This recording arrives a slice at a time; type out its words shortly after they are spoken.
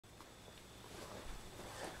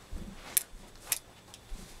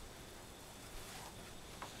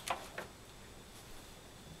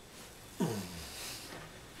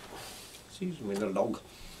Excuse me, little dog.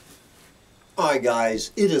 Alright guys,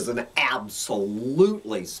 it is an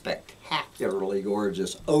absolutely spectacularly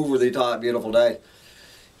gorgeous, over-the-top beautiful day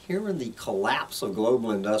here in the collapse of global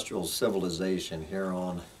industrial civilization here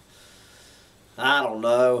on, I don't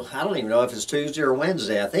even know if it's Tuesday or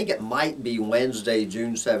Wednesday. I think it might be Wednesday,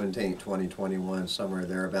 June 17th, 2021, somewhere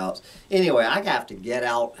thereabouts. Anyway, I have to get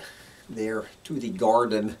out there to the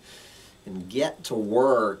garden and get to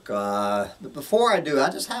work. But before I do,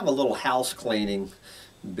 I just have a little house cleaning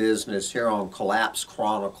business here on Collapse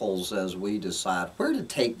Chronicles as we decide where to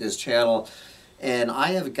take this channel. And I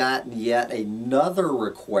have gotten yet another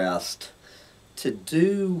request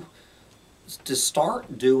to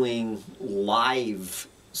start doing live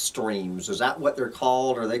streams. Is that what they're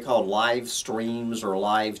called? Are they called live streams or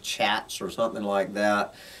live chats or something like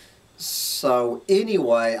that? So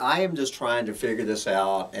anyway, I am just trying to figure this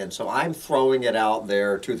out, and so I'm throwing it out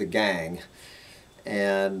there to the gang.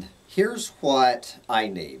 And here's what I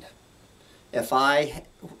need.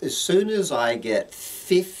 As soon as I get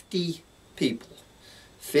 50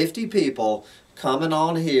 people coming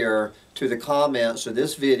on here to the comments of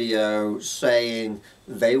this video saying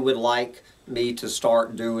they would like me to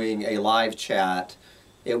start doing a live chat,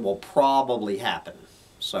 it will probably happen.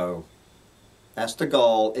 So that's the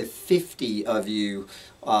goal. If 50 of you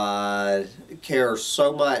care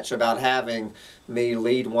so much about having me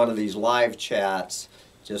lead one of these live chats,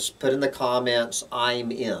 just put in the comments, I'm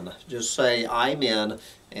in. Just say, I'm in,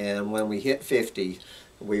 and when we hit 50,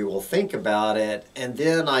 we will think about it, and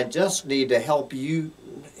then I just need to help you.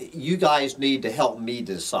 You guys need to help me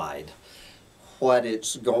decide what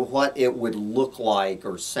it would look like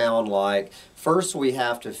or sound like. First, we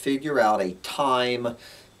have to figure out a time.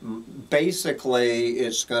 Basically,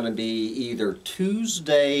 it's going to be either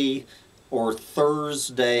Tuesday or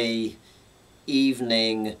Thursday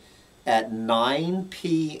evening at 9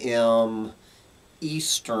 p.m.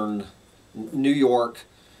 Eastern, New York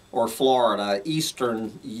or Florida,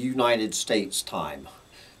 Eastern United States time.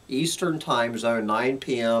 Eastern time zone, 9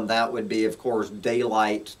 p.m. That would be, of course,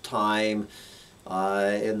 daylight time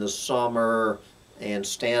in the summer and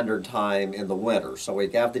standard time in the winter. So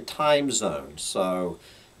we have the time zone. So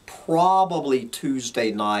probably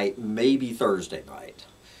Tuesday night, maybe Thursday night.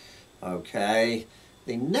 Okay.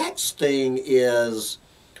 The next thing is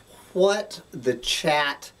what the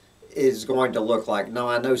chat is going to look like. Now,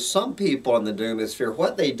 I know some people in the Doomosphere,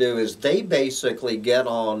 what they do is they basically get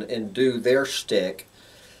on and do their shtick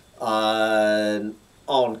on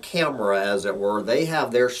camera, as it were. They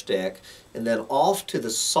have their shtick, and then off to the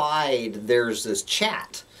side there's this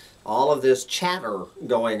chat, all of this chatter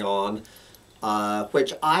going on,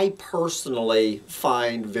 which I personally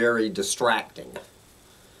find very distracting.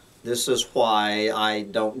 This is why I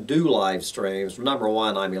don't do live streams. Number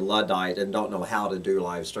one, I'm a Luddite and don't know how to do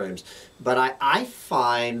live streams. But I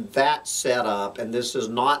find that setup, and this is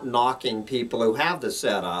not knocking people who have the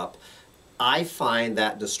setup, I find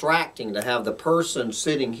that distracting to have the person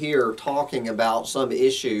sitting here talking about some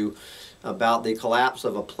issue about the collapse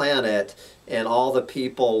of a planet and all the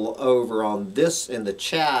people over on this in the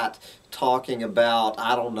chat talking about,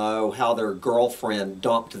 I don't know, how their girlfriend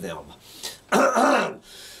dumped them.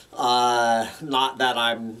 Not that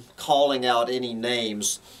I'm calling out any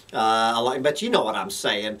names, but you know what I'm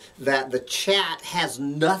saying, that the chat has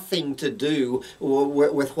nothing to do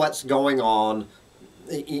with what's going on.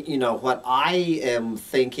 You know, what I am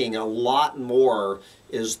thinking a lot more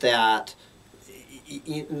is that,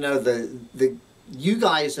 you know, you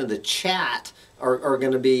guys in the chat are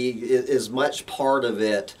going to be as much part of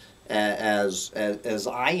it as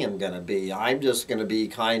I am going to be. I'm just going to be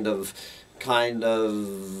kind of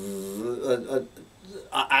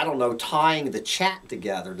I don't know, tying the chat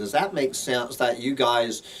together. Does that make sense, that you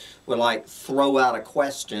guys would like throw out a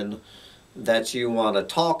question that you want to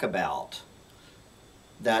talk about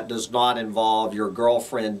that does not involve your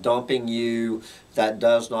girlfriend dumping you, that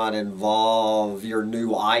does not involve your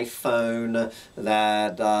new iPhone,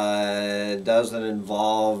 that doesn't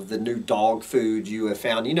involve the new dog food you have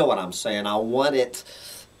found? You know what I'm saying. I want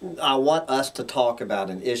us to talk about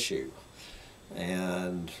an issue.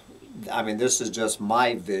 And I mean, this is just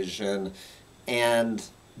my vision, and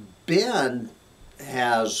Ben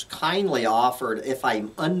has kindly offered, if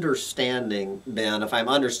I'm understanding, Ben, if I'm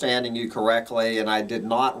understanding you correctly, and I did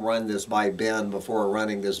not run this by Ben before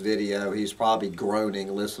running this video, he's probably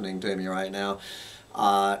groaning listening to me right now.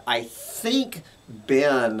 I think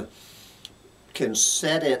Ben can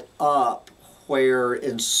set it up where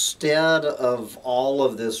instead of all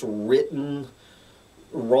of this written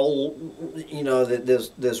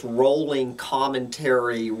this rolling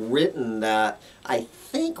commentary written that I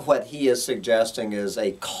think what he is suggesting is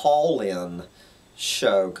a call-in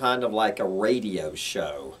show, kind of like a radio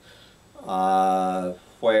show,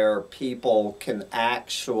 where people can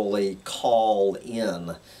actually call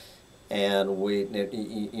in and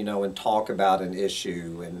and talk about an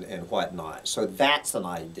issue and whatnot. So that's an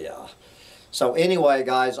idea. So anyway,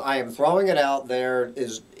 guys, I am throwing it out there.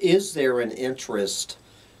 Is there an interest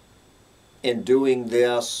in doing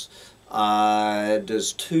this?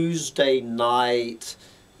 Does Tuesday night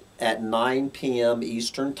at 9 p.m.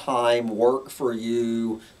 Eastern Time work for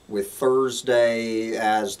you, with Thursday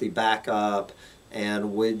as the backup?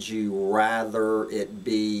 And would you rather it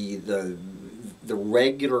be the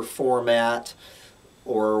regular format,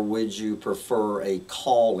 or would you prefer a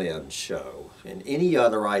call-in show? And any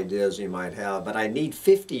other ideas you might have. But I need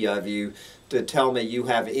 50 of you to tell me you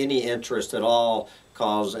have any interest at all,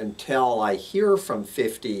 because until I hear from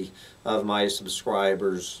 50 of my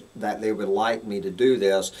subscribers that they would like me to do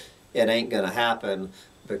this, it ain't going to happen,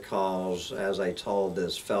 because as I told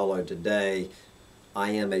this fellow today,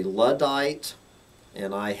 I am a Luddite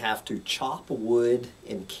and I have to chop wood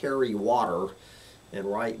and carry water, and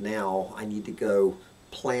right now I need to go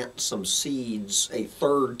plant some seeds a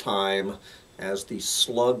third time as the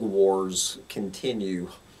slug wars continue.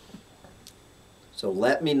 So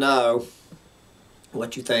let me know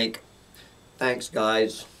what you think. Thanks,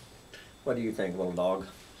 guys. What do you think, little dog?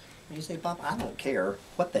 You say, Pop, I don't care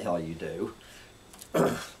what the hell you do.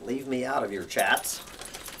 Leave me out of your chats.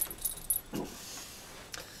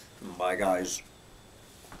 Bye, guys.